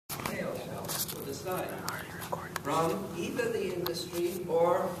for the side, from either the industry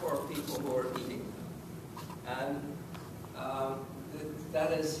or for people who are eating. And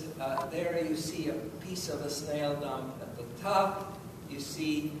that is, there you see a piece of a snail down at the top. You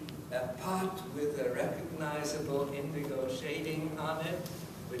see a pot with a recognizable indigo shading on it,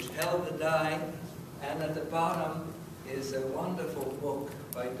 which held the dye. And at the bottom is a wonderful book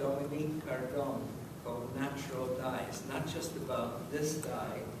by Dominique Cardon called Natural Dyes, not just about this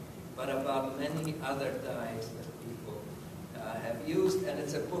dye, but about many other dyes that people have used. And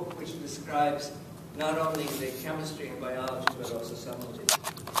it's a book which describes not only the chemistry and biology, but also some of the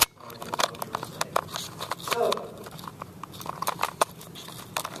agricultural science. So,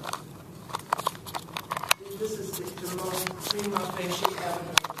 this is the most prima facie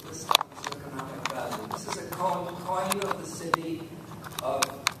evidence of this economic value. This is a coin of the city of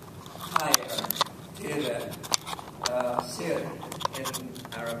Tyre, Sir in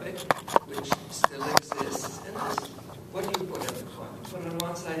Arabic, which still exists. And this, what do you put in the coin? You put on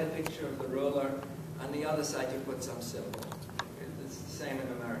one side a picture of the ruler, on the other side you put some symbol. It's the same in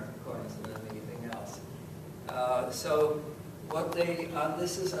American coins than anything else. So what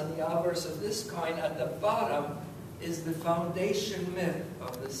this is on the obverse of this coin. At the bottom is the foundation myth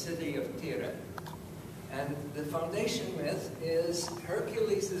of the city of Tyre. And the foundation myth is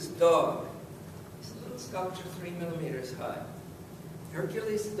Hercules' dog. It's a little sculpture 3 millimeters high.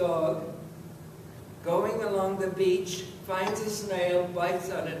 Hercules' dog, going along the beach, finds a snail, bites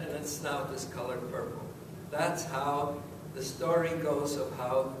on it, and its snout is colored purple. That's how the story goes of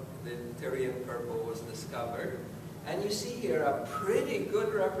how the Tyrian purple was discovered. And you see here a pretty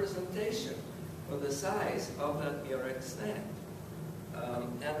good representation for the size of that murex snail.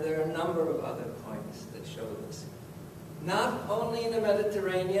 And there are a number of other coins that show this. Not only in the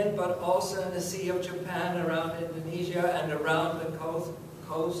Mediterranean, but also in the Sea of Japan, around Indonesia, and around the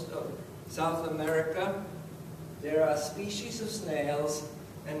coast of South America. There are species of snails,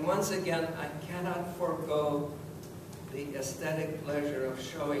 and once again, I cannot forego the aesthetic pleasure of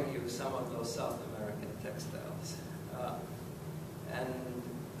showing you some of those South American textiles. And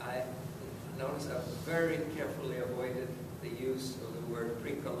I notice I've very carefully avoided the use of the word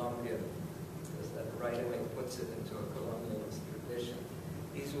pre-Columbian, because that right away puts it into a colonialist tradition.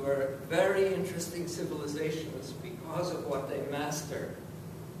 These were very interesting civilizations because of what they mastered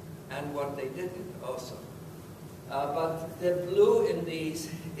and what they didn't also. But the blue in these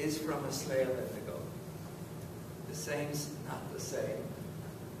is from a snail indigo. The same's not the same.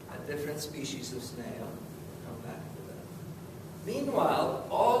 A different species of snail. I'll come back to that. Meanwhile,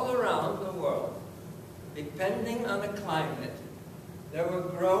 all around the world, depending on the climate, there were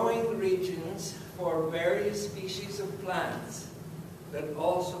growing regions for various species of plants that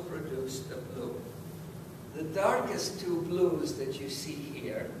also produced the blue. The darkest two blues that you see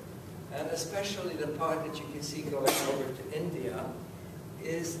here, and especially the part that you can see going over to India,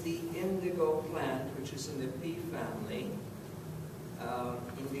 is the indigo plant, which is in the pea family,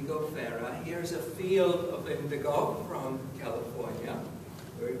 Indigofera. Here's a field of indigo from California,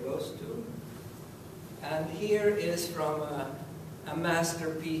 where it goes to. And here is from a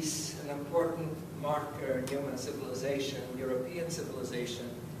masterpiece, an important marker in human civilization, European civilization.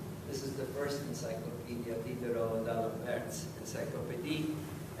 This is the first encyclopedia, Diderot and D'Alembert's Encyclopédie.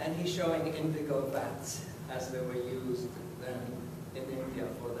 And he's showing indigo vats as they were used then in India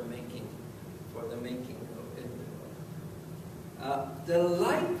for the making of indigo. The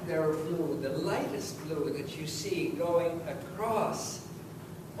light blue, the lightest blue that you see going across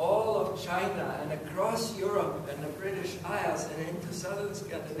all of China and across Europe and the British Isles and into southern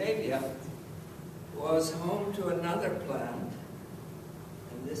Scandinavia was home to another plant.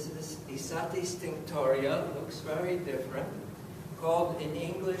 And this is Isatis tinctoria, looks very different, called in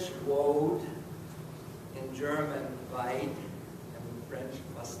English woad, in German weid, and in French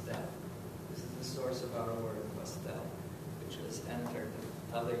pastel. This is the source of our word pastel, which has entered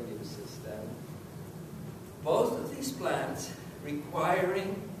other uses then. Both of these plants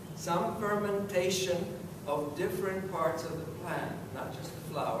requiring some fermentation of different parts of the plant, not just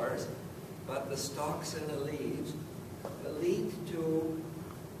the flowers, but the stalks and the leaves, lead to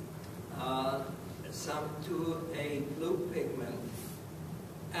a blue pigment.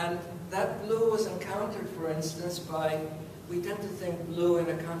 And that blue was encountered, for instance, by, we tend to think blue in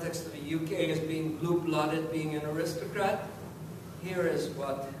the context of the UK as being blue-blooded, being an aristocrat. Here is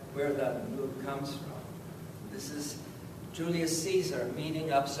where that blue comes from. This is Julius Caesar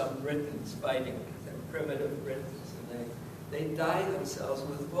meeting up some Britons, fighting them, primitive Britons, and they dye themselves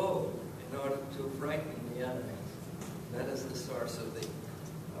with wool in order to frighten the enemies. That is the source of the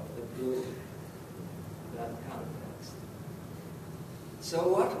blue in that context. So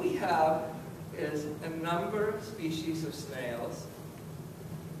what we have is a number of species of snails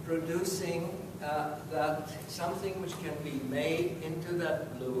producing that something which can be made into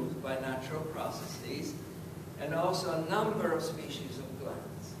that blue by natural processes, and also a number of species of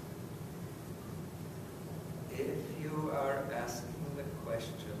plants. If you are asking the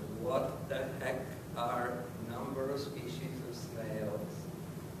question, what the heck are a number of species of snails,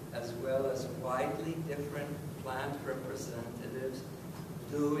 as well as widely different plant representatives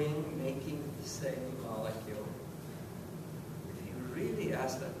making the same molecule? If you really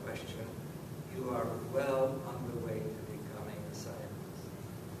ask that question, you are well on the way to becoming a scientist.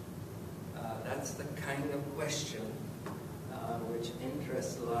 That's the kind of question which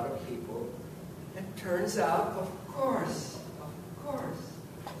interests a lot of people. It turns out, of course,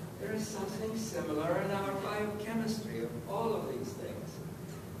 there is something similar in our biochemistry of all of these things.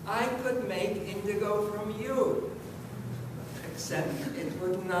 I could make indigo from you, except it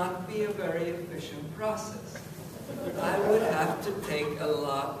would not be a very efficient process. I would have to take a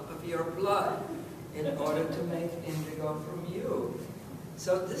lot of your blood in order to make indigo from you.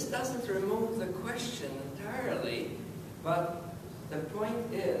 So this doesn't remove the question entirely, but the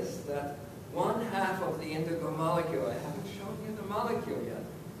point is that 1/2 of the indigo molecule, I haven't shown you the molecule yet,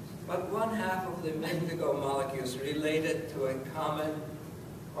 but 1/2 of the indigo molecule is related to a common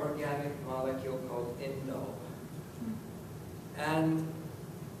organic molecule called indole. And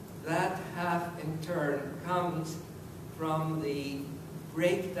that half in turn comes from the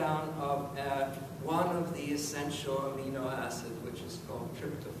breakdown of one of the essential amino acids, which is called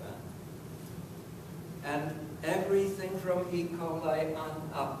tryptophan. And everything from E. coli on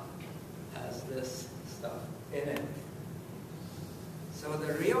up has this stuff in it. So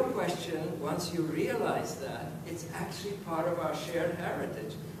the real question, once you realize that, it's actually part of our shared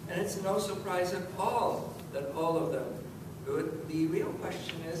heritage. And it's no surprise at all that all of them do it. The real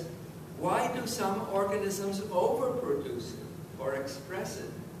question is, why do some organisms overproduce it, or express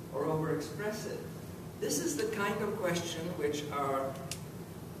it, or overexpress it? This is the kind of question which our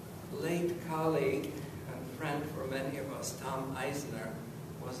late colleague and friend for many of us, Tom Eisner,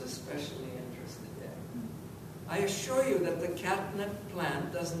 was especially interested in. I assure you that the catnip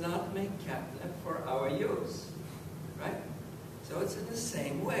plant does not make catnip for our use, right? So it's in the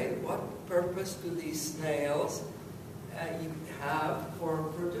same way. What purpose do these snails have for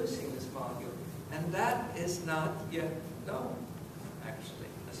producing this molecule? And that is not yet known,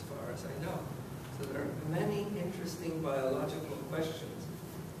 actually, as far as I know. So there are many interesting biological questions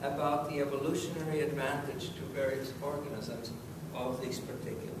about the evolutionary advantage to various organisms of these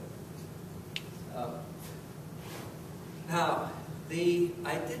particulars. Now,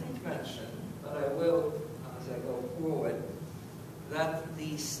 I didn't mention, but I will as I go forward, that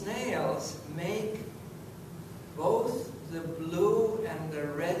the snails make both the blue and the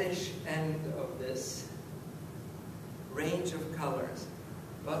reddish end of this range of colors.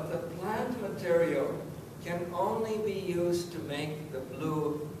 But the plant material can only be used to make the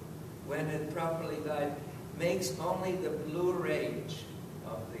blue, when it properly dyed, makes only the blue range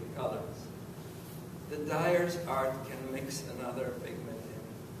of the colors. The dyer's art can mix another pigment in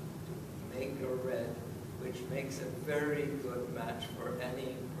to make a red, which makes a very good match for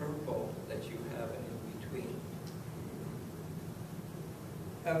any purple that you have in between.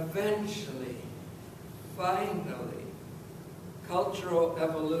 Eventually, finally, cultural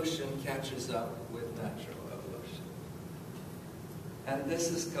evolution catches up with natural evolution. And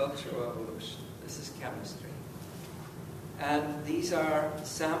this is cultural evolution. This is chemistry. And these are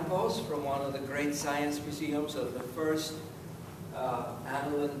samples from one of the great science museums of the first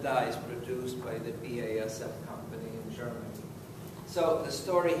aniline dyes produced by the BASF company in Germany. So the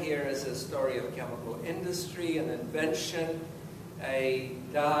story here is a story of chemical industry, an invention, a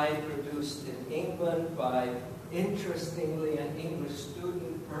dye produced in England by, interestingly, an English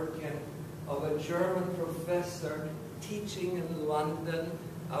student, Perkin, of a German professor teaching in London,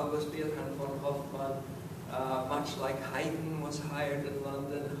 August Wilhelm von Hoffman. Much like Haydn was hired in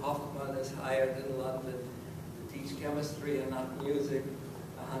London, Hoffman is hired in London to teach chemistry and not music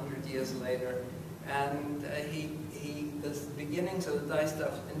 100 years later. And the beginnings of the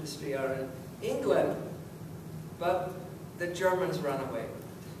dyestuff industry are in England, but the Germans run away with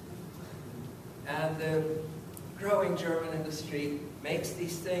it. And the growing German industry makes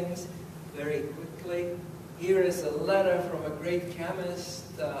these things very quickly. Here is a letter from a great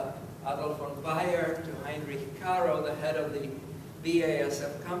chemist, Adolf von Baeyer, to Heinrich Caro, the head of the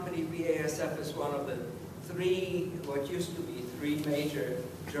BASF company. BASF is one of the what used to be three major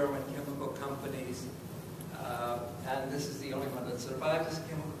German chemical companies, and this is the only one that survives as a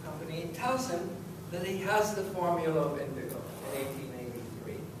chemical company. He tells him that he has the formula of indigo in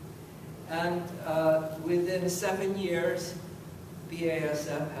And within 7 years,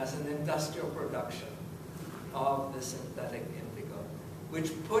 BASF has an industrial production of the synthetic indigo,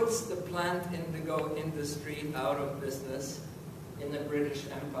 which puts the plant indigo industry out of business in the British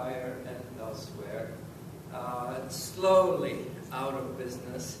Empire and elsewhere, slowly out of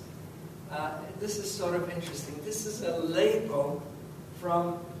business. This is sort of interesting. This is a label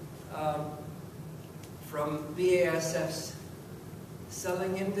from BASF's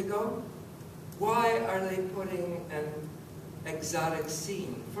selling indigo. Why are they putting an exotic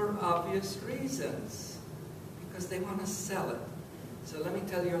scene? For obvious reasons. Because they want to sell it. So let me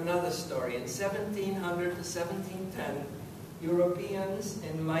tell you another story. In 1700 to 1710, Europeans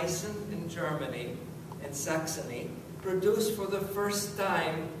in Meissen in Germany, in Saxony, produced for the first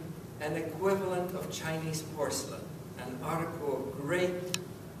time an equivalent of Chinese porcelain, an article of great,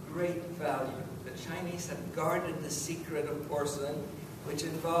 great value. The Chinese had guarded the secret of porcelain, which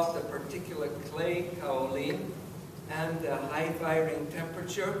involved a particular clay, kaolin, and a high firing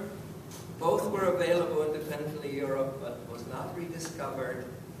temperature. Both were available independently in Europe, but was not rediscovered.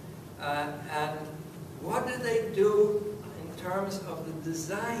 And what did they do in terms of the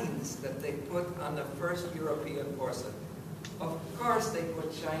designs that they put on the first European porcelain? Of course they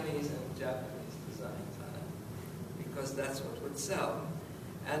put Chinese and Japanese designs on it, because that's what would sell.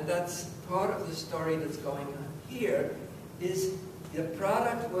 And that's part of the story that's going on here, is the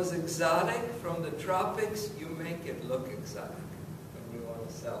product was exotic from the tropics. You make it look exotic when you want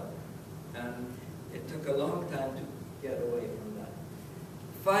to sell it. And it took a long time to get away from that.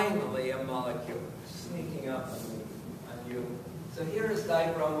 Finally, a molecule sneaking up on you. So here is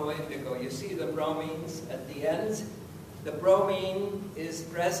dibromo indigo. You see the bromines at the ends. The bromine is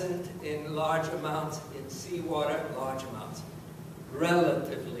present in large amounts in seawater, large amounts,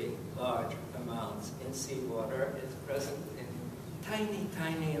 relatively large amounts in seawater. It's present in tiny,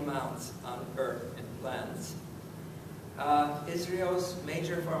 tiny amounts on earth in plants. Israel's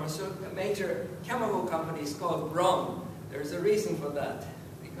major chemical company is called Brom. There's a reason for that,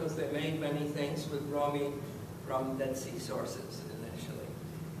 because they made many things with bromine from Dead Sea sources initially.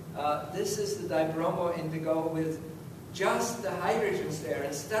 This is the dibromo indigo with just the hydrogens there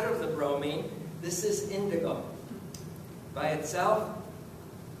instead of the bromine. This is indigo by itself.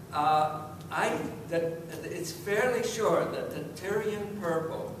 It's fairly sure that the Tyrian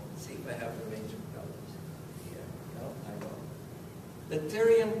purple, let's see if I have the range of colors here. No, I don't. The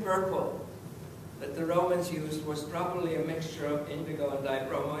Tyrian purple that the Romans used was probably a mixture of indigo and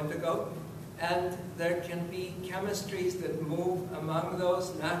dibromo indigo. And there can be chemistries that move among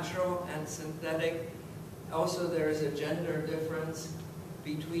those, natural and synthetic. Also, there is a gender difference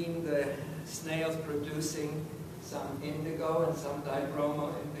between the snails producing some indigo and some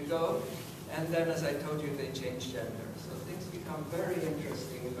dibromo indigo. And then, as I told you, they change gender. So things become very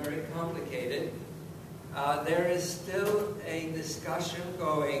interesting, very complicated. There is still a discussion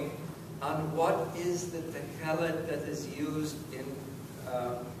going on what is the Tekhelet that is used in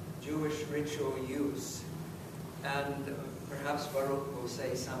Jewish ritual use. And perhaps Baruch will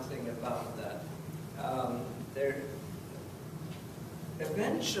say something about that.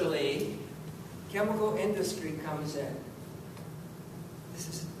 Eventually, chemical industry comes in. This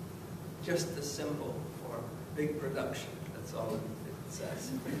is just a symbol for big production. That's all it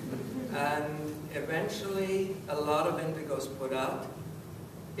says. And eventually, a lot of indigo is put out.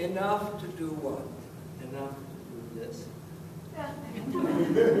 Enough to do what? Enough to do this.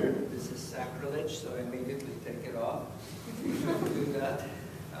 This is sacrilege, so I immediately take it off. You shouldn't do that.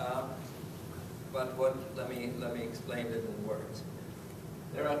 But let me explain it in words.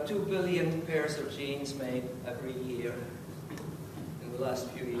 There are 2 billion pairs of genes made every year in the last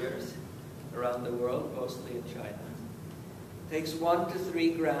few years around the world, mostly in China. It takes 1 to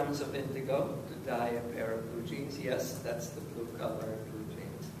 3 grams of indigo to dye a pair of blue jeans. Yes, that's the blue color of blue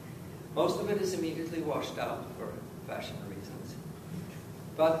jeans. Most of it is immediately washed out for fashion reasons.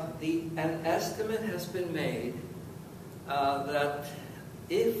 But an estimate has been made that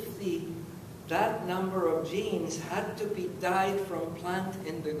if that number of genes had to be dyed from plant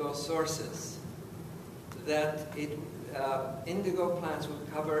indigo sources, that indigo plants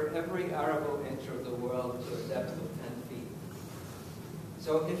would cover every arable inch of the world to a depth of 10 feet.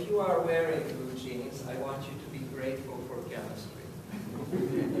 So if you are wearing blue jeans, I want you to be grateful for chemistry.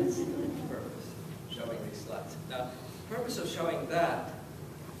 That's the purpose of showing these slides. Now, the purpose of showing that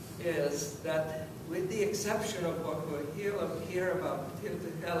is that, with the exception of what we'll hear about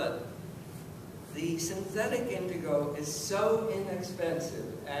Tekhelet, the synthetic indigo is so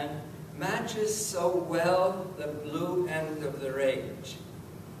inexpensive and matches so well the blue end of the range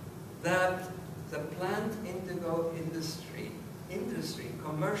that the plant indigo industry industry,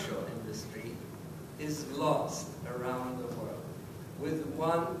 commercial industry, is lost around the world, with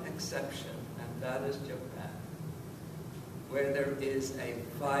one exception, and that is Japan, where there is a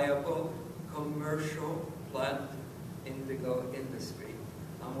viable commercial plant indigo industry.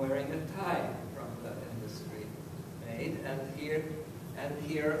 I'm wearing a tie from that industry made, and here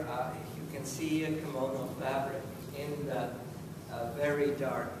you can see a kimono fabric in that very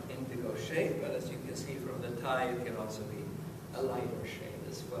dark indigo shade, but as you can see from the tie, it can also be a lighter shade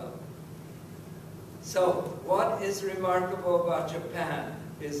as well. So, what is remarkable about Japan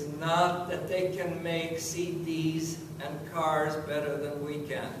is not that they can make CDs and cars better than we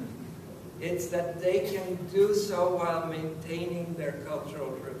can. It's that they can do so while maintaining their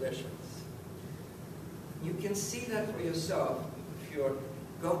cultural traditions. You can see that for yourself if you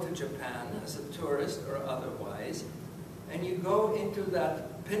go to Japan as a tourist or otherwise, and you go into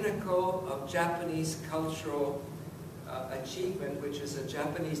that pinnacle of Japanese cultural achievement, which is a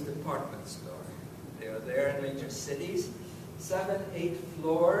Japanese department store. They are there in major cities, 7, 8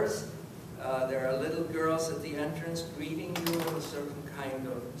 floors. There are little girls at the entrance greeting you with a certain kind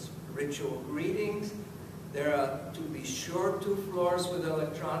of ritual greetings. There are, to be sure, 2 floors with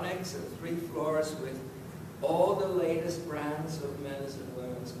electronics and 3 floors with all the latest brands of men's and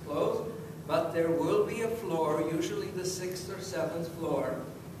women's clothes. But there will be a floor, usually the 6th or 7th floor,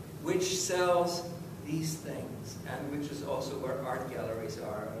 which sells these things, and which is also where art galleries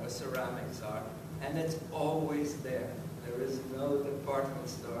are and where ceramics are. And it's always there. There is no department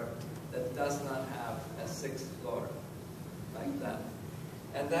store that does not have a 6th floor like that.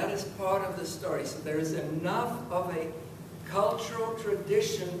 And that is part of the story. So there is enough of a cultural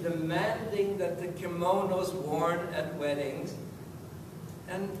tradition demanding that the kimonos worn at weddings,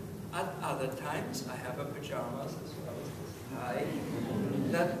 and at other times, I have a pajamas as well as this tie,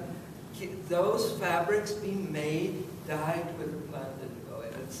 that those fabrics be made, dyed with plant indigo.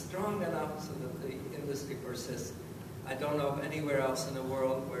 And it's strong enough so that the industry persists. I don't know of anywhere else in the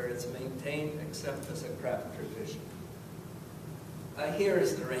world where it's maintained except as a craft tradition. Here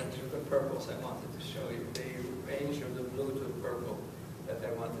is the range of the purples I wanted to show you, the range of the blue to purple that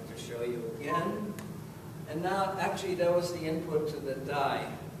I wanted to show you again. And now, actually, that was the input to the dye.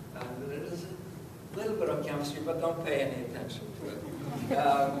 It is a little bit of chemistry, but don't pay any attention to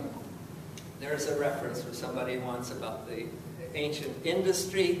it. There's a reference for somebody once about the ancient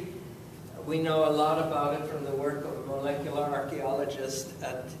industry. We know a lot about it from the work of a molecular archaeologist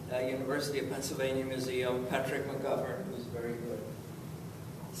at the University of Pennsylvania Museum, Patrick McGovern, who's very good.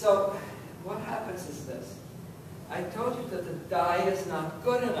 So, what happens is this. I told you that the dye is not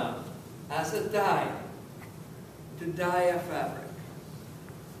good enough as a dye to dye a fabric.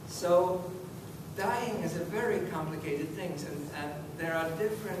 So, dyeing is a very complicated thing, and there are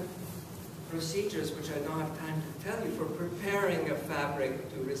different procedures, which I don't have time to tell you, for preparing a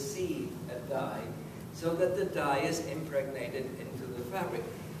fabric to receive a dye, so that the dye is impregnated into the fabric.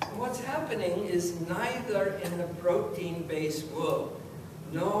 And what's happening is neither in the protein-based wool,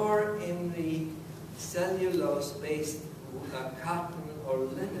 nor in the cellulose-based cotton or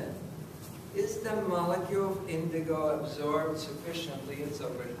linen, is the molecule of indigo absorbed sufficiently, it's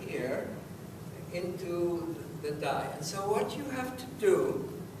over here, into the dye. And so what you have to do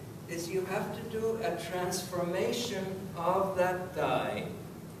is you have to do a transformation of that dye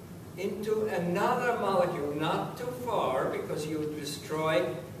into another molecule, not too far, because you would destroy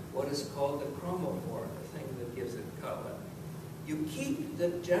what is called the chromophore, the thing that gives it color. You keep the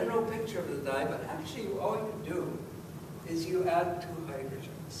general picture of the dye, but actually all you do is you add 2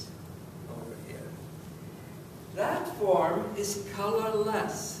 hydrogens over here. That form is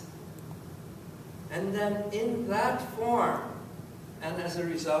colorless. And then in that form, and as a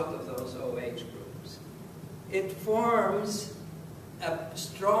result of those OH groups, it forms a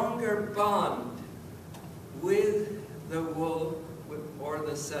stronger bond with the wool or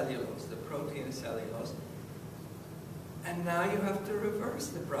the cellulose, the protein cellulose. And now you have to reverse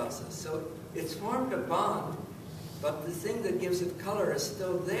the process. So it's formed a bond, but the thing that gives it color is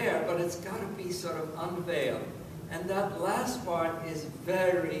still there, but it's got to be sort of unveiled. And that last part is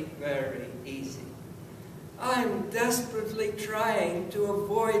very, very easy. I'm desperately trying to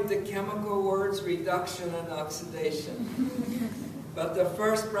avoid the chemical words reduction and oxidation. But the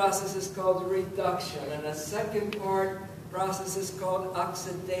first process is called reduction, and the second process is called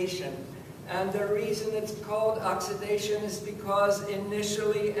oxidation. And the reason it's called oxidation is because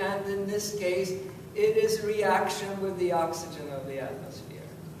initially, and in this case, it is reaction with the oxygen of the atmosphere.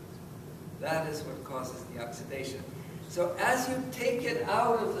 That is what causes the oxidation. So as you take it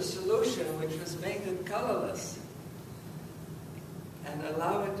out of the solution, which has made it colorless, and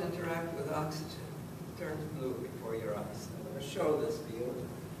allow it to interact with oxygen, it turns blue before your eyes. to show this view,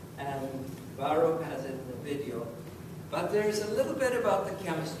 and Baruch has it in the video. But there's a little bit about the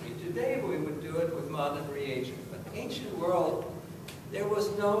chemistry. Today we would do it with modern reagents, but in the ancient world, there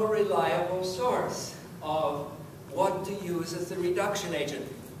was no reliable source of what to use as the reduction agent.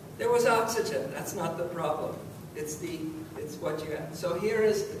 There was oxygen, that's not the problem. It's what you have. So here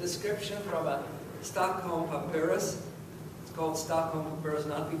is a description from a Stockholm papyrus. It's called Stockholm papyrus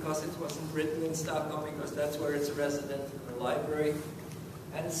not because it wasn't written in Stockholm, because that's where it's resident in the library.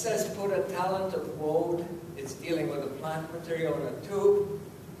 And it says, put a talent of woad. It's dealing with a plant material in a tube.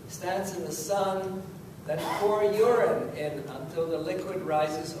 Stands in the sun. Then pour urine in until the liquid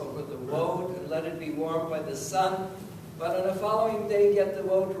rises over the woad and let it be warmed by the sun. But on the following day, get the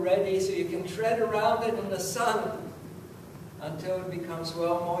woad ready so you can tread around it in the sun until it becomes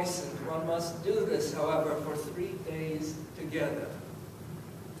well moistened. One must do this, however, for 3 days together.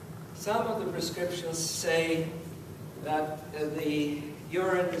 Some of the prescriptions say that the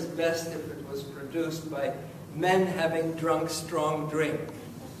urine is best if it was produced by men having drunk strong drink,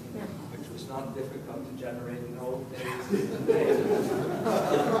 which was not difficult to generate in old days.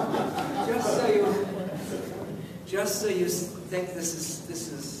 Just so you think this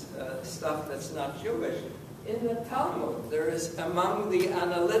is stuff that's not Jewish. In the Talmud, there is among the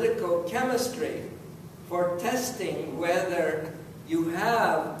analytical chemistry for testing whether you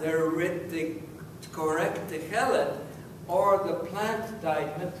have the correct Tekhelet or the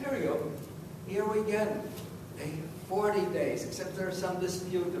plant-dyed material. Here we get 40 days, except there's some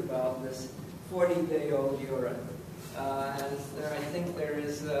dispute about this 40-day-old urine. And I think there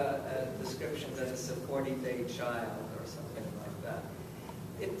is a description that it's a 40-day child or something like that.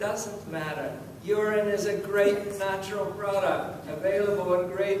 It doesn't matter. Urine is a great natural product, available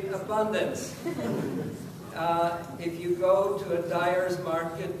in great abundance. If you go to a dyer's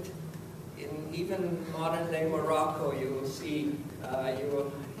market in even modern-day Morocco, you will see,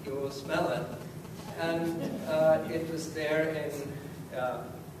 you will smell it. And it was there in,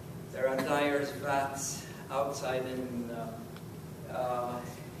 there are dyer's vats outside in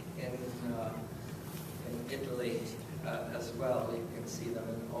Italy as well. You can see them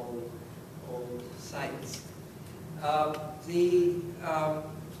in old sites.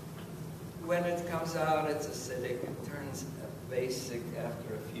 When it comes out, it's acidic. It turns basic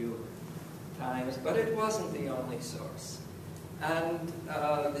after a few times, but it wasn't the only source. And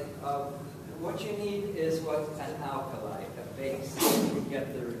what you need is an alkali, a base, to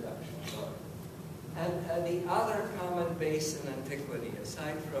get the reduction going. And the other common base in antiquity,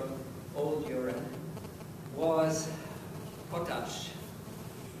 aside from old urine, was potash.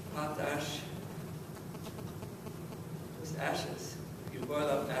 Potash was ashes. If you boil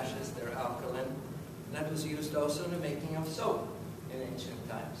up ashes, they're alkaline. And that was used also in the making of soap in ancient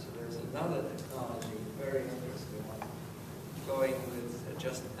times. So there's another technology, very interesting one, going with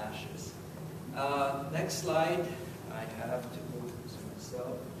just ashes. Next slide. I have to move this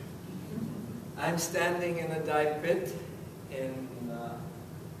myself. I'm standing in a dye pit in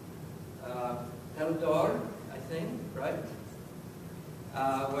Eldor, I think, right?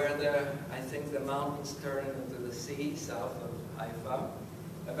 Where I think the mountains turn into the sea south of Haifa.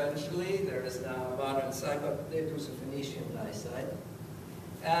 Eventually, there is now a modern site, but it was a Phoenician dye site.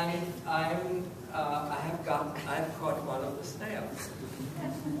 And I've caught one of the snails.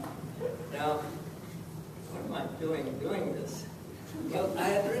 Now, what am I doing this? Well, I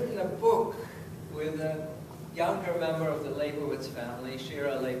had written a book with a younger member of the Leibowitz family,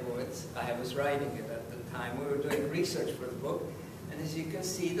 Shira Leibowitz. I was writing it at the time. We were doing research for the book, and as you can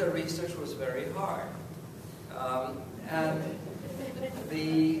see, the research was very hard.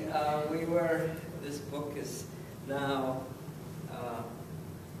 This book is now,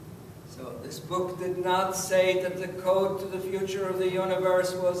 so this book did not say that the code to the future of the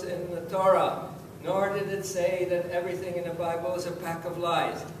universe was in the Torah, nor did it say that everything in the Bible is a pack of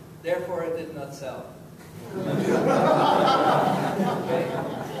lies. Therefore, it did not sell. Okay.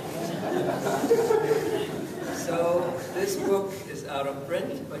 So this book is out of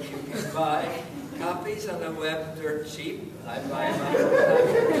print, but you can buy copies on the web dirt cheap. I buy mine from time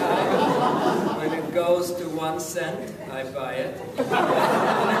to time. When it goes to 1 cent, I buy it.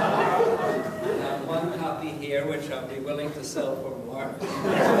 One copy here, which I'll be willing to sell for more.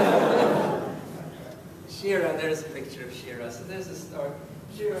 Shira, there's a picture of Shira. So there's a story.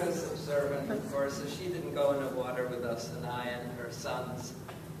 Shira is observant, of course, so she didn't go in the water with us, and I and her sons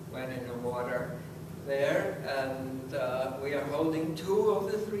went in the water there, and we are holding 2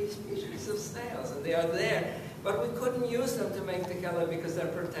 of the 3 species of snails, and they are there. But we couldn't use them to make Tekhelet because they're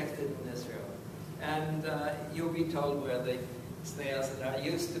protected in Israel. And you'll be told where the snails that are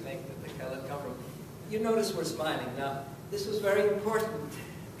used to make the Tekhelet come from. You notice we're smiling. Now, this was very important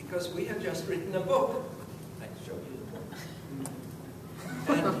because we had just written a book. I showed you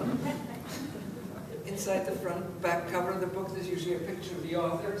the book. And inside the front back cover of the book, there's usually a picture of the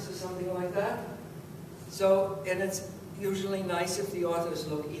authors or something like that. So, and it's usually nice if the authors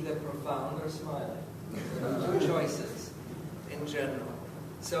look either profound or smiling. Two choices in general.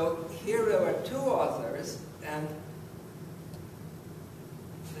 So here there were two authors, and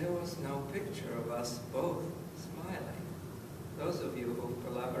there was no picture of us both smiling. Those of you who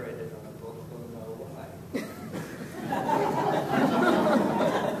collaborated on a book will know why.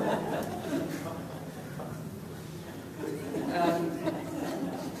 And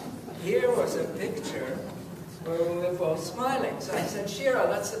here was a picture where we were both smiling. So I said, Shira,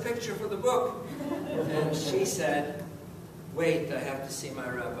 that's the picture for the book. And she said, wait, I have to see my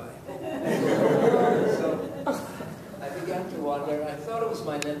rabbi. So I began to wonder. I thought it was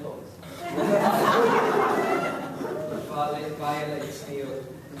my nipples. It violates me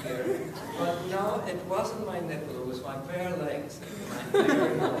here. But no, it wasn't my nipple. It was my bare legs. My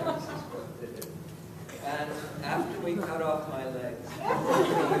bare legs is what did it. And after we cut off my legs,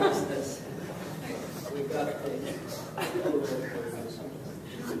 we used this. We got the...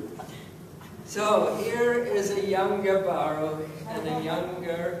 So here is a younger Baruch and a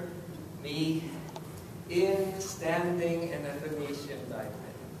younger me standing in a Phoenician diamond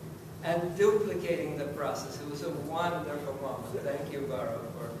and duplicating the process. It was a wonderful moment. Thank you,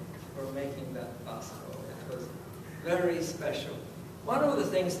 Baruch, for making that possible. It was very special. One of the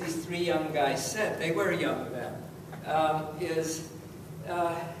things these three young guys said, they were young then, is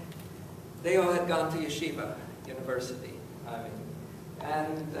they all had gone to yeshiva, university,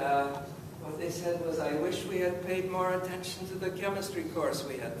 and what they said was, I wish we had paid more attention to the chemistry course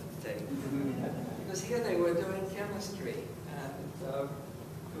we had to take. Because here they were doing chemistry, and to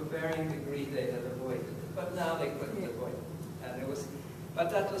a varying degree they had avoided it. But now they couldn't avoid it. And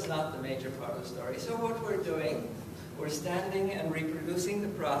but that was not the major part of the story. So what we're doing, we're standing and reproducing the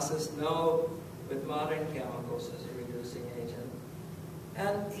process, with modern chemicals as a reducing agent.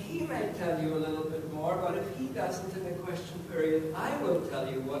 And he may tell you a little bit more, but if he doesn't in the question period, I will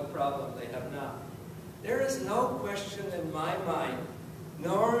tell you what problem they have now. There is no question in my mind,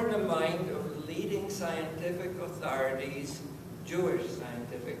 nor in the mind of leading scientific authorities, Jewish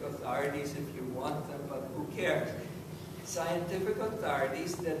scientific authorities if you want them, but who cares? Scientific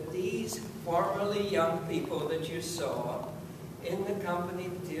authorities, that these formerly young people that you saw in the company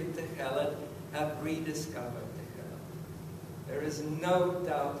of Tekhelet have rediscovered Tekhelet. There is no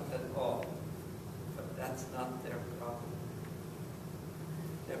doubt at all, but that's not their problem.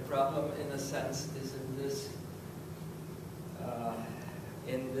 Their problem, in a sense, is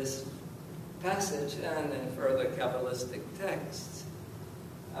in this passage and in further Kabbalistic texts,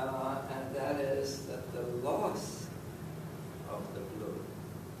 and that is that the loss of the blue,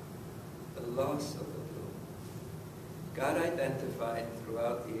 God identified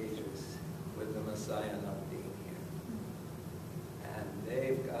throughout the ages with the Messiah not being here. And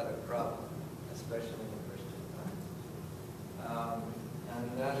they've got a problem, especially in Christian times. And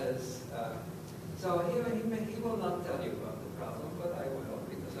that is, so he will not tell you about the problem, but I will,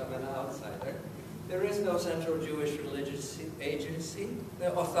 because I'm an outsider. There is no central Jewish religious agency,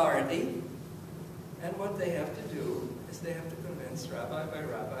 the authority, and what they have to do is they have to convince rabbi by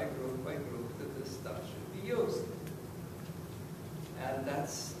rabbi, group by group, that this stuff should be used. And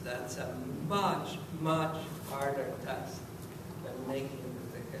that's a much, much harder task than making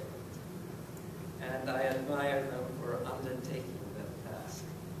the Tekhelet. And I admire them for undertaking that task.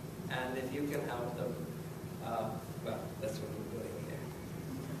 And if you can help them, well, that's what we're doing here.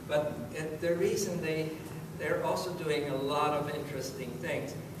 But the reason they're also doing a lot of interesting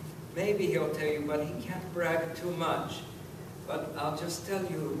things. Maybe he'll tell you, but he can't brag too much. But I'll just tell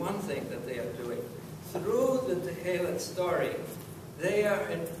you one thing that they are doing. Through the Tekhelet story, they are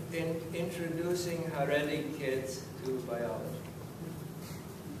introducing Haredi kids to biology.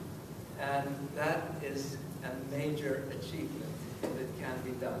 And that is a major achievement that can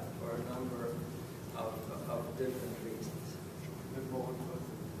be done for a number of different reasons.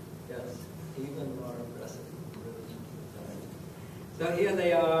 Yes, even more impressive. So here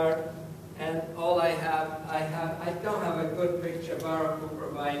they are, and all I don't have a good picture. Baruch will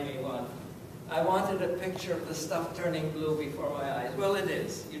provide me one. I wanted a picture of the stuff turning blue before my eyes. Well, it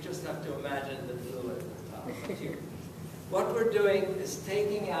is. You just have to imagine the blue at the top. What we're doing is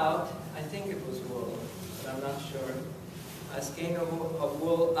taking out, I think it was wool, but I'm not sure, a skein of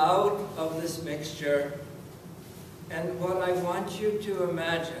wool out of this mixture. And what I want you to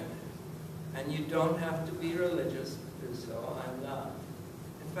imagine, and you don't have to be religious to do so, I'm not.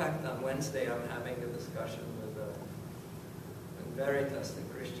 In fact, on Wednesday I'm having a discussion with Veritas, the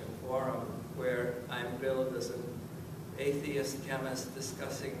Christian forum, where I'm billed as an atheist chemist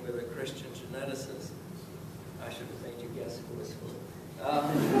discussing with a Christian geneticist. I should have made you guess who was who.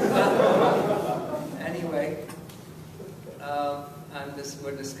 Anyway,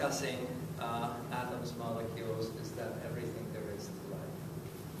 we're discussing atoms, molecules, is that everything there is to life.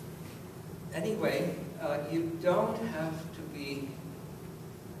 Anyway, you don't have to be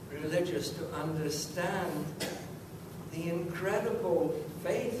religious to understand the incredible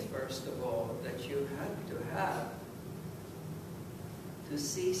faith, first of all, that you had to have to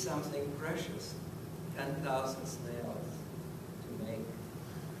see something precious, 10,000 snails to make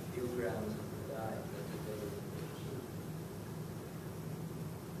a few grams of the dye that the day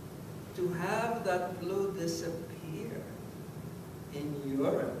to have that blue disappear in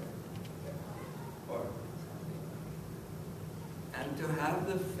urine or something, and to have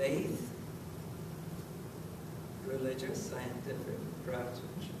the faith, religious, scientific,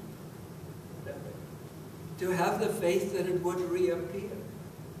 craftsmanship, to have the faith that it would reappear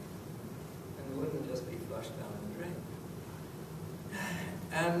and wouldn't just be flushed down the drain.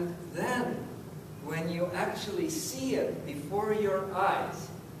 And then, when you actually see it before your eyes,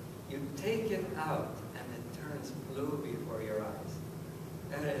 you take it out and it turns blue before your eyes.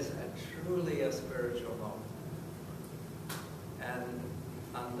 That is truly a spiritual moment. And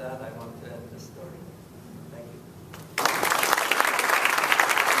on that, I want to end the story. Thank you.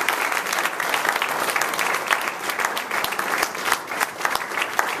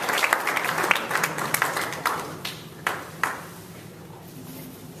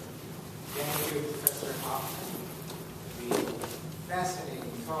 Thank you, Professor Hoffman. The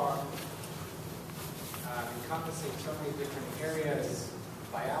fascinating talk, encompassing so many different areas: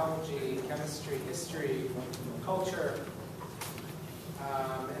 biology, chemistry, history, culture,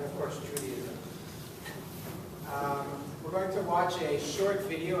 and of course Judaism. We're going to watch a short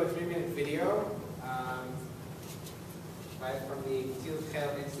video, a 3-minute video, from the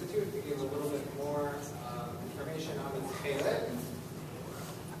Tekhelet Institute to give a little bit more information on the Tekhelet.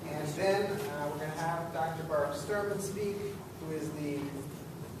 And then we're going to have Dr. Baruch Sterman speak, who is the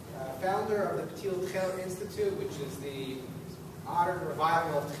founder of the Tekhelet Institute, which is the modern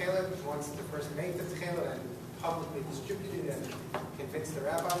revival of Tekhelet, which wants to first make the Tekhelet and publicly distribute it and convince the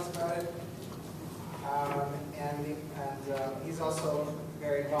rabbis about it. He's also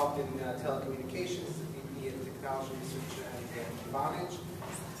very involved in telecommunications, VP of Technology Research and Vonage.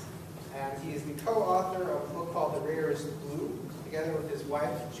 And he is the co-author of a book called The Rarest Blue, together with his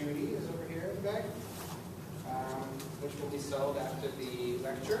wife, Judy, who's over here in the back, which will be sold after the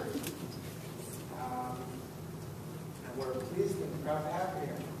lecture. And we're pleased and proud to have you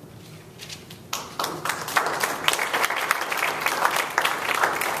here.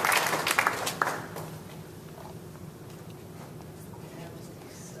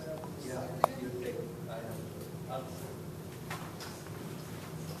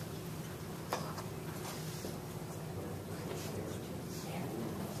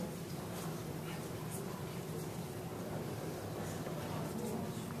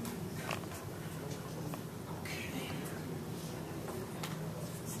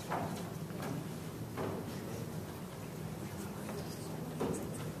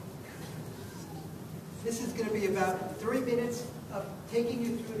 This is going to be about 3 minutes of taking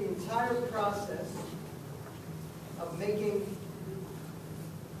you through the entire process of making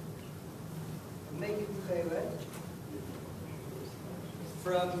Tekhelet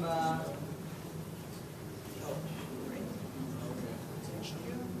from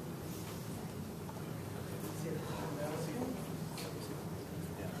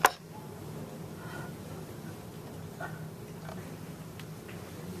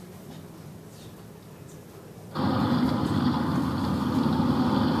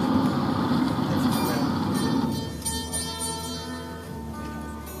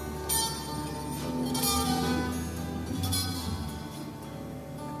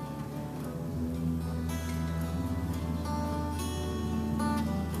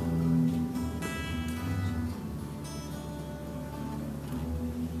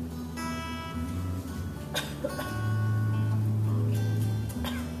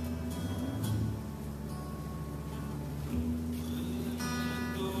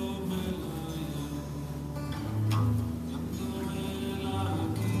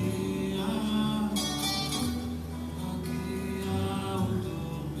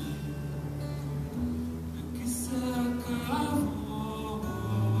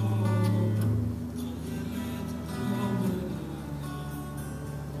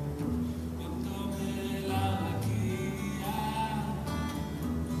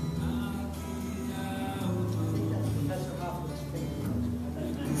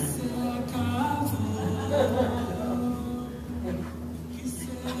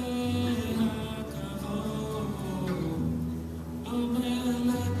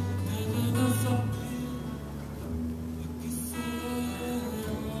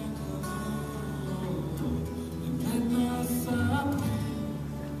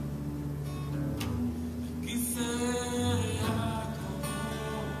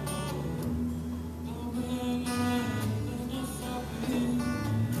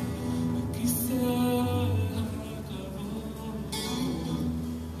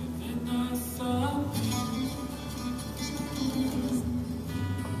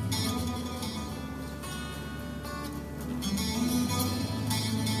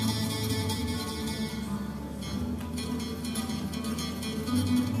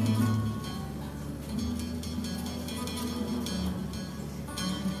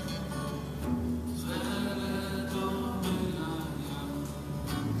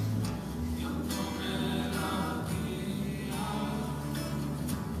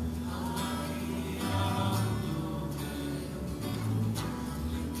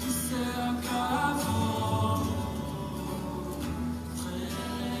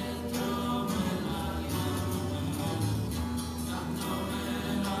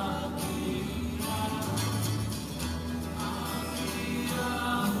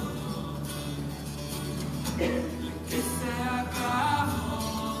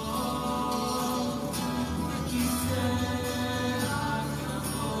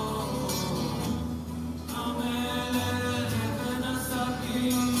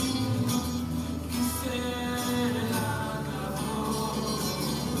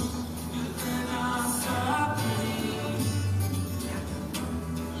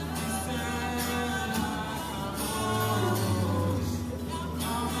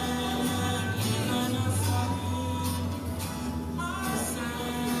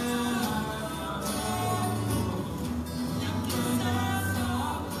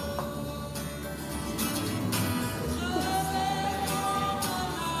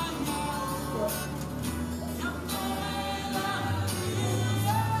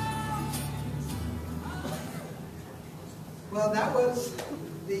Well, that was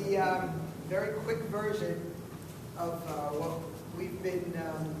the very quick version of what we've been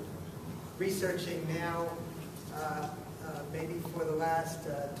researching now maybe for the last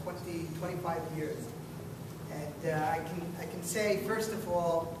 20, 25 years. And I can say, first of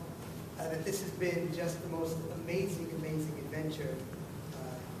all, that this has been just the most amazing, amazing adventure.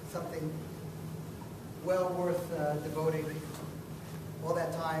 Something well worth devoting all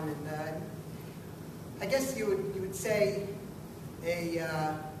that time. And I guess you would say a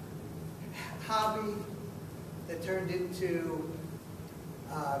hobby that turned into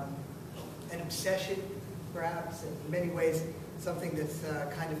an obsession, perhaps, in many ways, something that's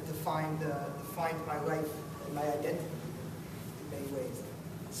kind of defined my life and my identity in many ways.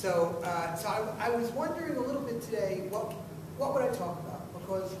 So I was wondering a little bit today, what would I talk about?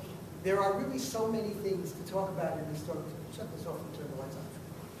 Because there are really so many things to talk about in this talk. Shut this off and turn the lights on.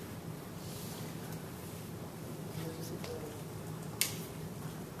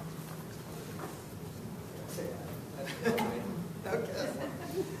 Okay.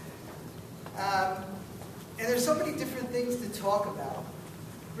 And there's so many different things to talk about.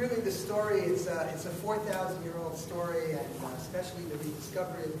 Really, the story is it's a 4,000-year-old story, and especially the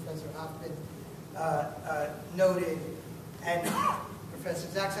rediscovery of Professor Hoffman noted. And Professor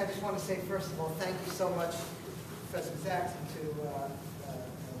Zaks, I just want to say, first of all, thank you so much, Professor Zaks, and to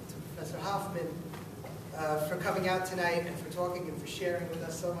Professor Hoffman for coming out tonight and for talking and for sharing with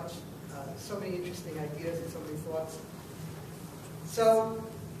us so much, so many interesting ideas and so many thoughts. So,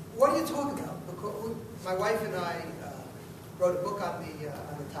 what do you talk about? Because my wife and I wrote a book on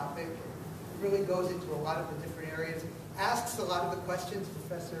the topic. It really goes into a lot of the different areas, asks a lot of the questions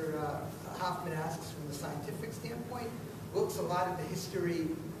Professor Hoffman asks from the scientific standpoint, looks a lot at the history,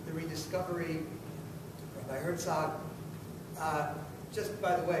 the rediscovery, by Herzog. Just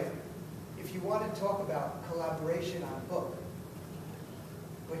by the way, if you want to talk about collaboration on a book,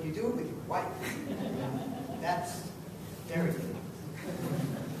 when you do it with your wife, that's very good.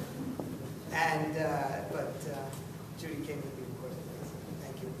 And, but Judy came with me, of course.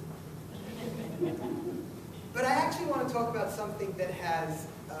 Thank you. But I actually want to talk about something that has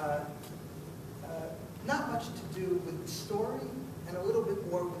not much to do with the story and a little bit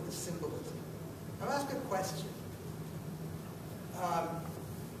more with the symbolism. I'll ask a question.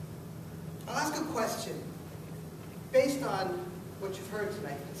 Based on what you've heard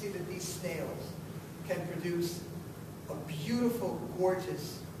tonight. You can see that these snails can produce a beautiful,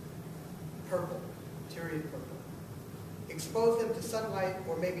 gorgeous purple, Tyrian purple. Expose them to sunlight,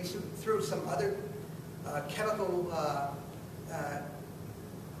 or maybe through some other chemical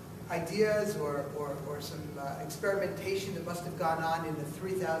ideas or some experimentation that must have gone on in the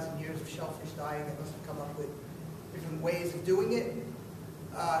 3,000 years of shellfish dying. They must have come up with different ways of doing it.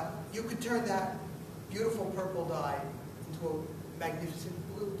 You could turn that beautiful purple dye into a magnificent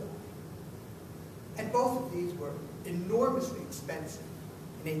blue dye. And both of these were enormously expensive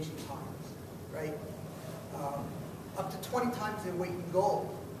in ancient times, right? Up to 20 times their weight in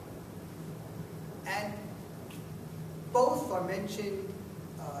gold. And both are mentioned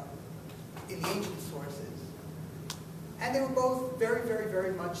in the ancient sources. And they were both very, very,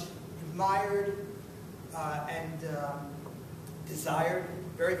 very much admired and desired,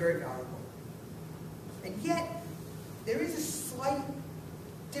 very, very valuable. And yet, there is a slight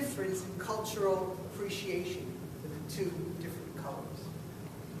difference in cultural appreciation for the two different colors.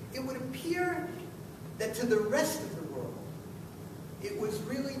 It would appear that to the rest of the world, it was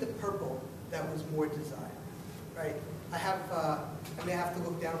really the purple that was more desired, right? I may have to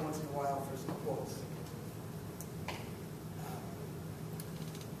look down once in a while for some quotes.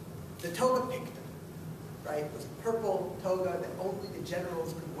 The toga picta, right, was a purple toga that only the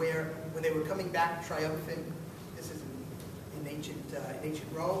generals could wear when they were coming back triumphant. This is in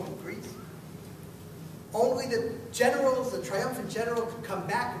ancient Rome and Greece. Only the generals, the triumphant general, could come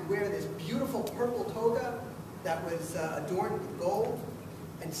back and wear this beautiful purple toga that was adorned with gold.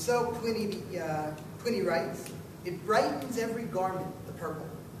 And so Pliny writes, "It brightens every garment, the purple,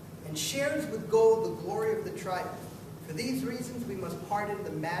 and shares with gold the glory of the triumph. For these reasons we must pardon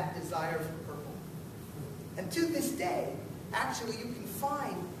the mad desire for purple." And to this day, actually you can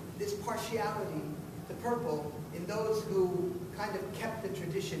find this partiality to purple in those who kind of kept the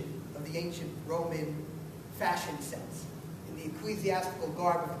tradition of the ancient Roman fashion sense, in the ecclesiastical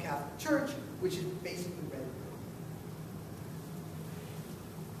garb of the Catholic Church, which is basically red.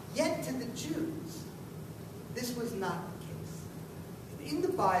 Yet to the Jews, this was not the case. In the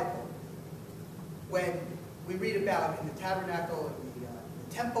Bible, when we read about in the tabernacle and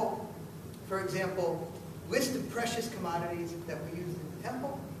the temple, for example, list of precious commodities that we use in the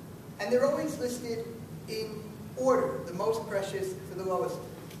temple, and they're always listed in order, the most precious to the lowest.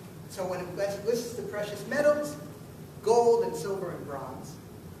 So when it lists the precious metals, gold and silver and bronze,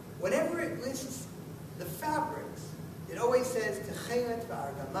 whenever it lists the fabrics, it always says Tekhelet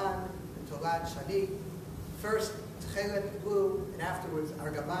v'argaman v'tolad shani. First Tekhelet, blue, and afterwards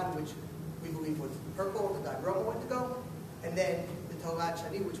argaman, which we believe was purple, the dye Roma went to go, and then the tolad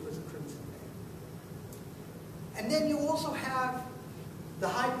shani, which was a crimson veil. And then you also have the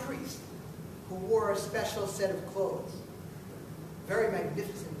high priest, who wore a special set of clothes, very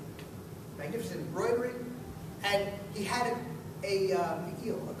magnificent embroidery, and he had a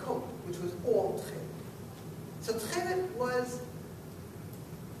coat, which was all Tekhelet. So Tekhelet was,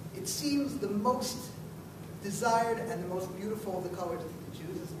 it seems, the most desired and the most beautiful of the colors of the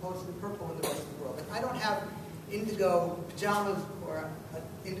Jews, as opposed to the purple in the rest of the world. And I don't have indigo pajamas or an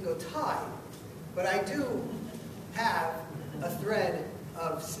indigo tie, but I do have a thread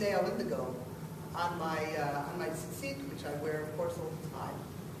of snail indigo on my tzitzit, which I wear, of course, all the time.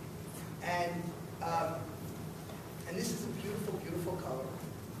 And this is a beautiful, beautiful color.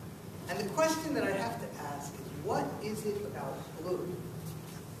 And the question that I have to ask is, what is it about blue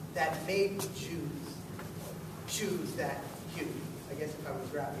that made the Jews choose that hue? I guess if I was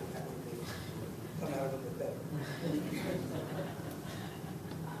rapping, that would come out a little bit better.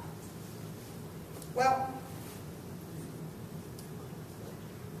 Well,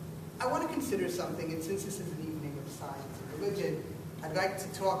 I want to consider something, and since this is an evening of science and religion, I'd like to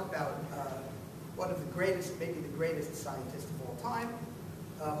talk about one of the greatest, maybe the greatest scientist of all time,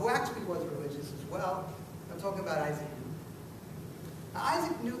 who actually was religious as well. I'm talking about Isaac Newton. Now,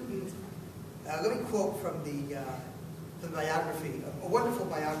 Isaac Newton, let me quote from the biography, a wonderful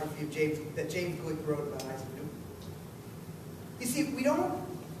biography that James Glick wrote about Isaac Newton. You see, we don't,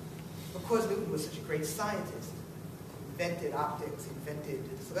 because Newton was such a great scientist, invented optics, invented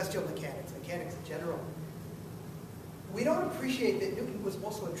celestial mechanics in general, we don't appreciate that Newton was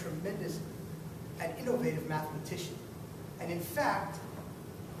also a tremendous and innovative mathematician. And in fact,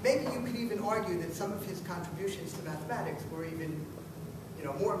 maybe you could even argue that some of his contributions to mathematics were even,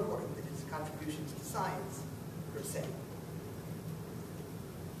 more important than his contributions to science, per se.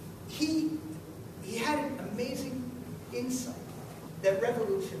 He had an amazing insight that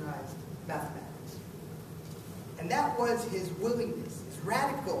revolutionized mathematics. And that was his willingness, his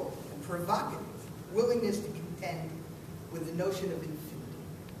radical and provocative willingness to contend with the notion of infinity.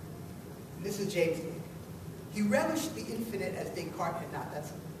 And this is James Glick. He relished the infinite as Descartes had not.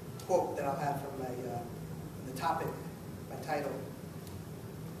 That's a quote that I'll have from the topic, my title.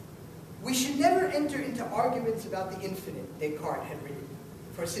 We should should never enter into arguments about the infinite, Descartes had written,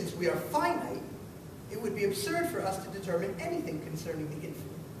 for since we are finite, it would be absurd for us to determine anything concerning the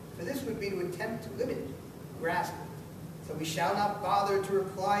infinite, for this would be to attempt to limit it, grasp it. So we shall not bother to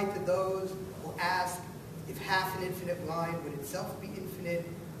reply to those who ask if half an infinite line would itself be infinite,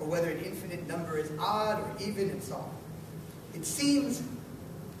 or whether an infinite number is odd or even, and so on. It seems,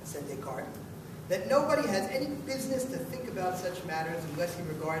 said Descartes, that nobody has any business to think about such matters unless he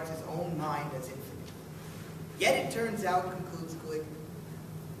regards his own mind as infinite. Yet it turns out, concludes Caligula,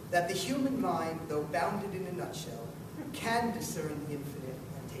 that the human mind, though bounded in a nutshell, can discern the infinite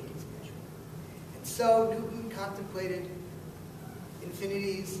and take its measure. And so Newton contemplated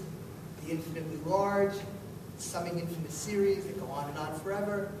infinities, the infinitely large, summing infinite series that go on and on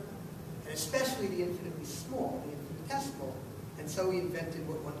forever, and especially the infinitely small, the infinitesimal. And so he invented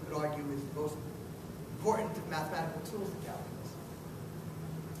what one could argue is the most important of mathematical tools, the calculus.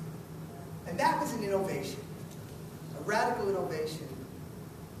 And that was an innovation, a radical innovation.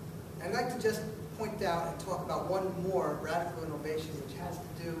 I'd like to just point out and talk about one more radical innovation which has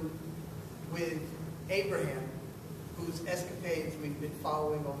to do with Abraham, whose escapades we've been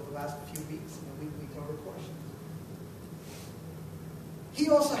following over the last few weeks in the weekly Torah portions. He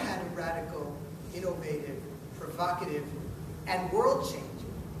also had a radical, innovative, provocative, and world-changing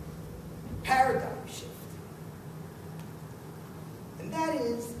paradigm shift. And that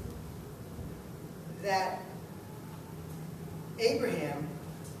is that Abraham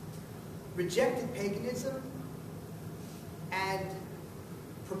rejected paganism and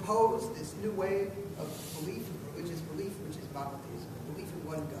proposed this new way of belief, religious belief, which is monotheism, belief in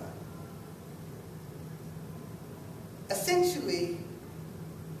one God. Essentially,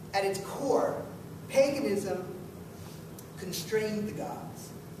 at its core, paganism constrained the gods.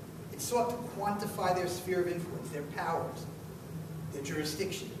 It sought to quantify their sphere of influence, their powers, their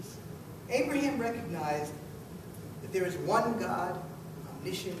jurisdictions. Abraham recognized that there is one God,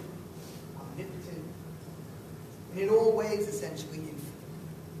 omniscient, omnipotent, and in all ways essentially infinite.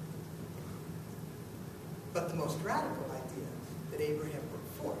 But the most radical idea that Abraham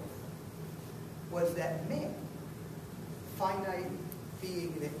put forth was that man, finite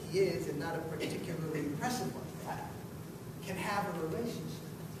being that he is, and not a particularly impressive one at that, can have a relationship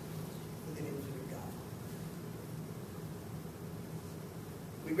with an infinite God.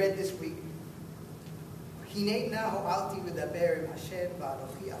 We read this week,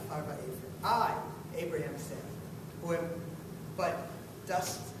 I, Abraham said, but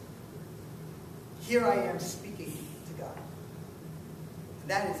here I am speaking to God. And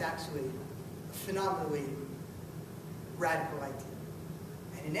that is actually a phenomenally radical idea.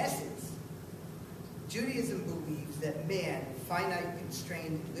 And in essence, Judaism believes that man, finite,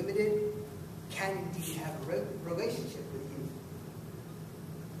 constrained, limited, can indeed have a relationship with you.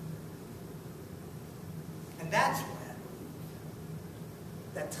 And that's why I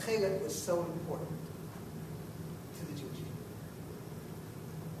believe that Tekhelet was so important to the Jewish people.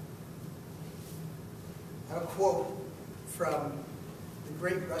 I have a quote from the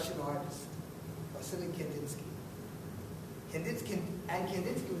great Russian artist, Vasily Kandinsky.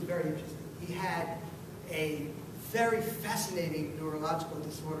 Kandinsky was very interesting. He had a very fascinating neurological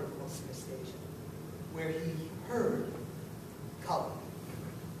disorder called synesthesia, where he heard color.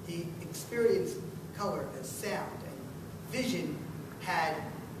 He experienced color as sound, and vision had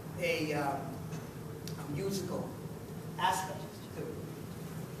a musical aspect to it.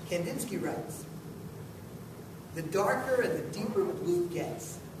 Kandinsky writes, "The darker and the deeper blue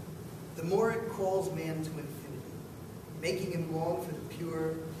gets, the more it calls man to infinity, making him long for the pure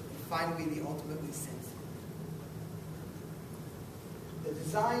and finally the ultimately sensitive." The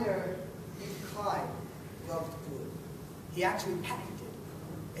designer, Yves Klein, loved blue. He actually patented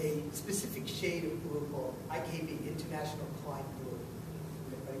a specific shade of blue called IKB, International Klein Blue.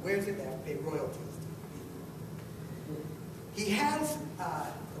 If anybody wears it, they have to pay royalties. He has a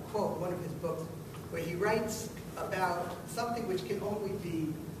quote in one of his books where he writes about something which can only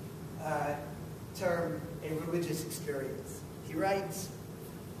be termed a religious experience. He writes,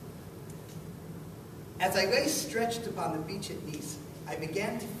 "As I lay stretched upon the beach at Nice, I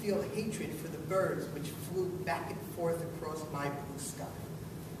began to feel hatred for the birds which flew back and forth across my blue sky,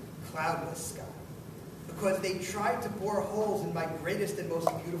 cloudless sky, because they tried to bore holes in my greatest and most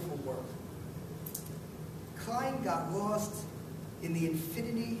beautiful work." Klein got lost in the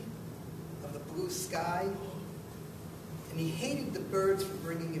infinity of the blue sky, and he hated the birds for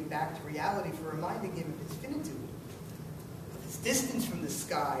bringing him back to reality, for reminding him of his finitude, of his distance from the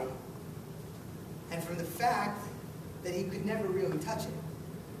sky, and from the fact that he could never really touch it.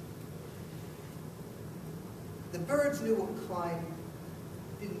 The birds knew what Klein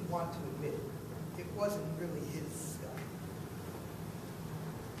didn't want to admit it. It wasn't really his sky.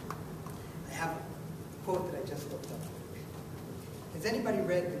 I have a quote that I just looked up. Has anybody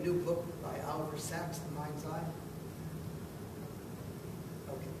read the new book by Oliver Sacks, The Mind's Eye?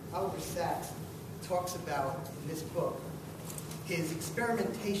 Okay. Oliver Sacks talks about, in this book, his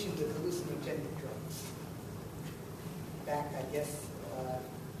experimentation with hallucinogenic drugs. Back, I guess,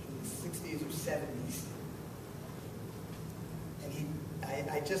 in the 60s or 70s. And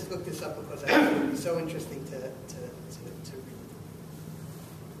I just looked this up because I thought it would be so interesting to read.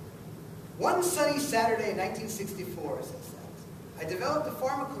 One sunny Saturday in 1964, says Sacks, I developed a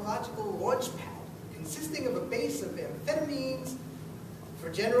pharmacological launchpad consisting of a base of amphetamines for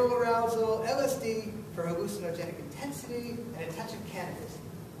general arousal, LSD for hallucinogenic intensity, and a touch of cannabis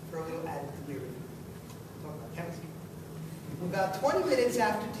for a little added delirium. Talk about chemistry. About 20 minutes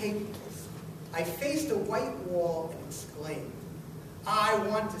after taking this, I faced a white wall and exclaimed, I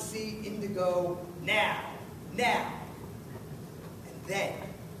want to see indigo now, now. And then,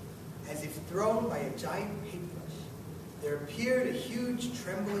 as if thrown by a giant paintbrush, there appeared a huge,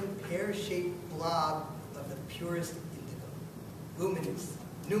 trembling, pear-shaped blob of the purest indigo. Luminous,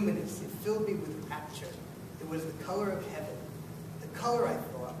 numinous, it filled me with rapture. It was the color of heaven. The color, I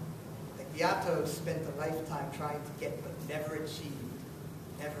thought, that Giotto spent a lifetime trying to get but never achieved.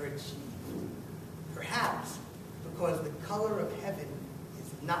 Never achieved. Perhaps because the color of heaven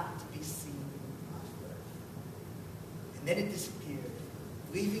is not to be seen on earth. And then it disappeared,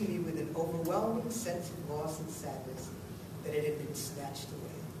 leaving me with an overwhelming sense of loss and sadness that it had been snatched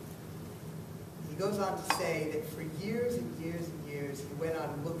away. He goes on to say that for years and years and years, he went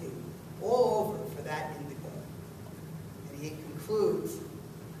on looking all over for that indigo. And he concludes,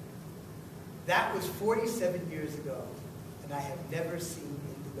 that was 47 years ago, and I have never seen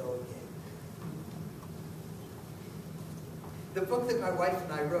indigo again. The book that my wife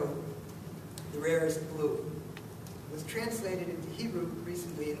and I wrote, The Rarest Blue, was translated into Hebrew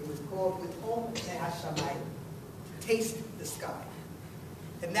recently, and it was called L'Tom Hashamayim, Taste the Sky.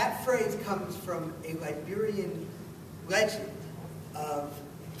 And that phrase comes from a Liberian legend of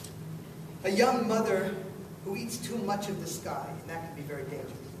a young mother who eats too much of the sky, and that can be very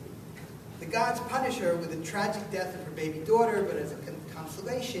dangerous. The gods punish her with the tragic death of her baby daughter, but as a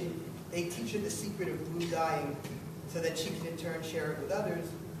consolation, they teach her the secret of blue dyeing so that she can in turn share it with others,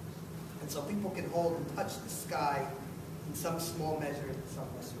 and so people can hold and touch the sky in some small measure, in some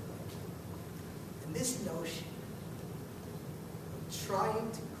lesser way. And this notion of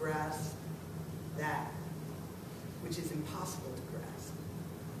trying to grasp that which is impossible to grasp.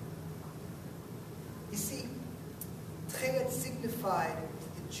 You see, Tekhelet signified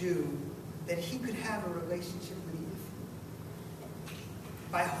to the Jew that he could have a relationship with the infinite.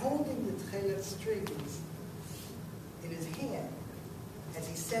 By holding the Tekhelet strings in his hand, as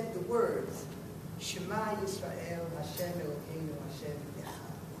he said the words, Shema Yisrael, Hashem Elokeinu, Hashem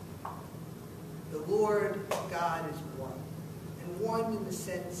Echad. The Lord God is one. And one in the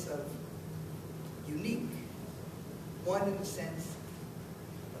sense of unique. One in the sense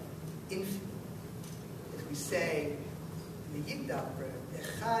of infinite. As we say in the Yigdal prayer,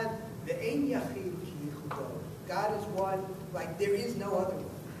 Echad ve'ein yachid ki yichudo. God is one, like there is no other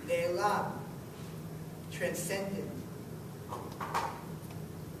one. Le'elam, transcendent.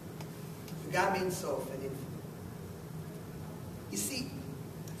 God means sof and infinite. You see,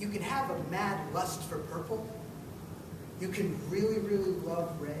 you can have a mad lust for purple. You can really, really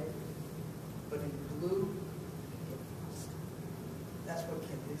love red. But in blue, you get lost. That's what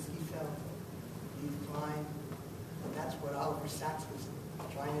Kandinsky felt, Eve Klein, and that's what Oliver Sacks was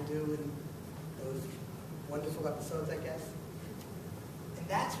trying to do in those wonderful episodes, I guess. And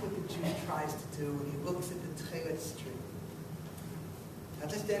that's what the Jew tries to do when he looks at the Tekhelet string. I'll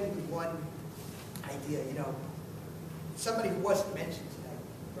just end with one idea. You know, somebody who wasn't mentioned today,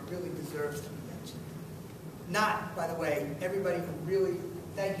 but really deserves to be mentioned. Not, by the way, everybody who really,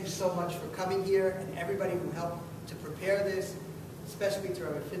 thank you so much for coming here, and everybody who helped to prepare this, especially to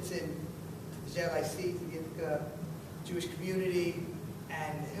Rabbi Fitzin, to the JLIC, to the Jewish community,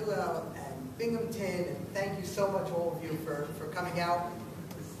 and Hillel, and Binghamton, and thank you so much, all of you, for coming out.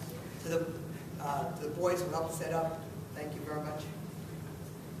 To the boys who helped set up, thank you very much.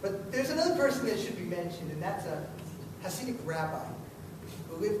 But there's another person that should be mentioned, and that's a Hasidic rabbi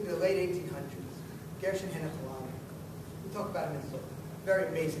who lived in the late 1800s, Gershon Henecholani. We'll talk about him in the book. Very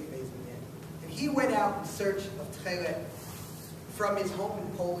amazing, amazing man. And he went out in search of Tekhelet from his home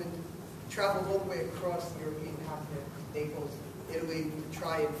in Poland, traveled all the way across the European continent, Naples, Italy, to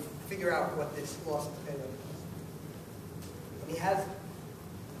try and figure out what this lost Tekhelet was. And he has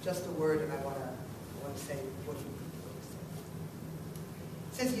just a word, and I want to say what he said.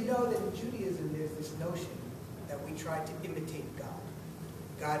 It says, you know that in Judaism there's this notion that we try to imitate God.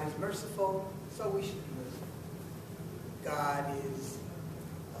 God is merciful, so we should be merciful. God is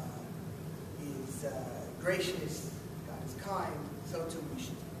gracious, God is kind, so too we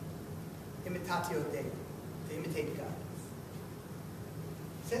should. Imitatio Dei, to imitate God.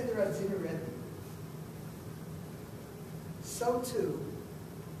 Said the Razina Rebbe, so too,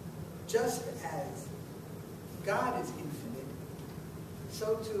 just as God is infinite,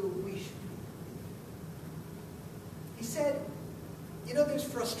 so too we should be. He said, you know, there's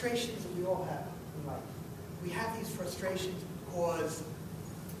frustrations that we all have in life. We have these frustrations because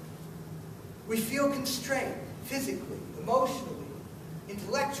we feel constrained physically, emotionally,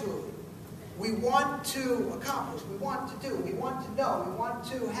 intellectually. We want to accomplish, we want to do, we want to know, we want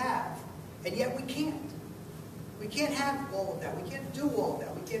to have, and yet we can't. We can't have all of that. We can't do all of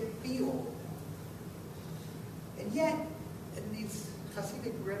that. We can't be all of that. And yet, and these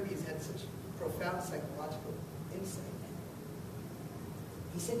Hasidic Rebbe's had such profound psychological insight.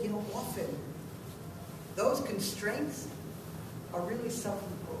 He said, you know, often those constraints are really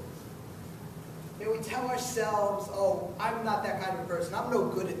self-imposed. You know, we tell ourselves, oh, I'm not that kind of a person. I'm no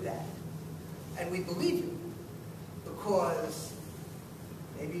good at that. And we believe it because,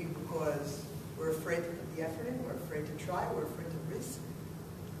 maybe because we're afraid to put the effort in, we're afraid to try, we're afraid to risk.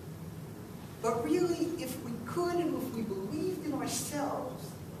 But really, if we could and if we believed in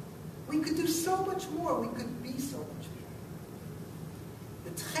ourselves, we could do so much more, we could be so much more.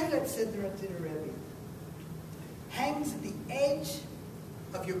 The Tekhelet, said the Rebbe, hangs at the edge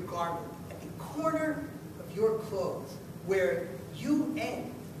of your garment, at the corner of your clothes, where you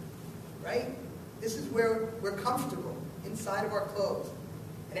end, right? This is where we're comfortable, inside of our clothes.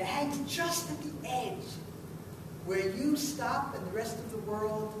 And it hangs just at the edge, where you stop and the rest of the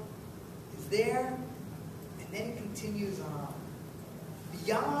world is there, and then it continues on.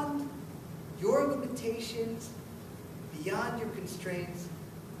 Beyond your limitations, beyond your constraints,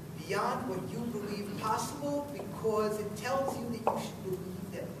 beyond what you believe possible, because it tells you that you should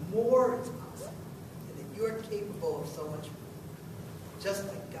believe that more is possible, and that you're capable of so much more. Just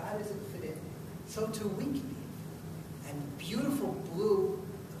like God is infinite, so too we can be. And beautiful blue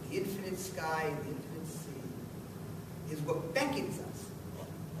of the infinite sky and the infinite sea is what beckons us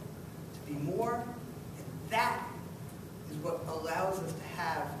to be more, and that is what allows us to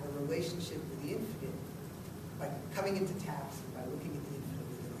have a relationship with the infinite by coming into taps, by looking at the infinite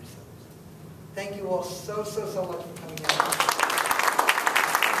within ourselves. Thank you all so much for coming out.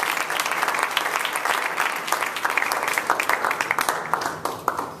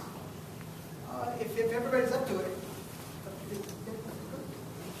 If everybody's up to it.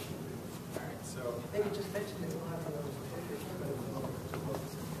 All right, so Maybe just mention that we'll have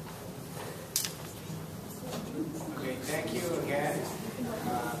okay, thank you again,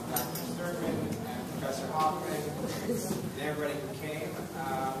 Dr. Sturman and Professor Hoffman, and everybody who came.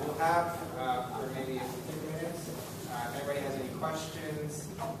 We'll have, for maybe a few minutes, if anybody has any questions,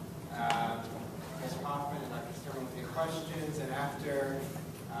 Professor Hoffman and Dr. Sturman will take questions, and after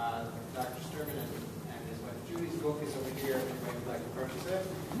Dr. Sturman and his wife Judy's book is over here if anybody would like to purchase it.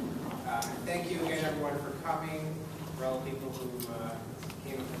 Thank you again, everyone, for coming, for all the people who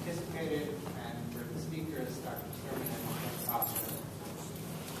came and participated, and for the speakers, Dr. Sturman and Dr. Hoffman.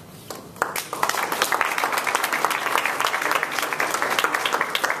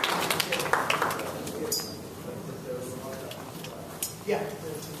 Yeah.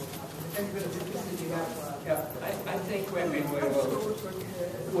 I think maybe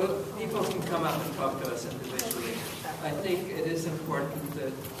well, people can come up and talk to us individually. I think it is important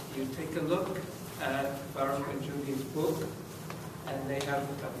that you take a look at Baruch and Judy's book, and they have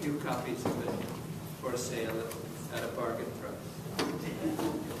a few copies of it for sale at a bargain price.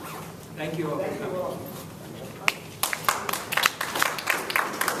 Thank you all for coming.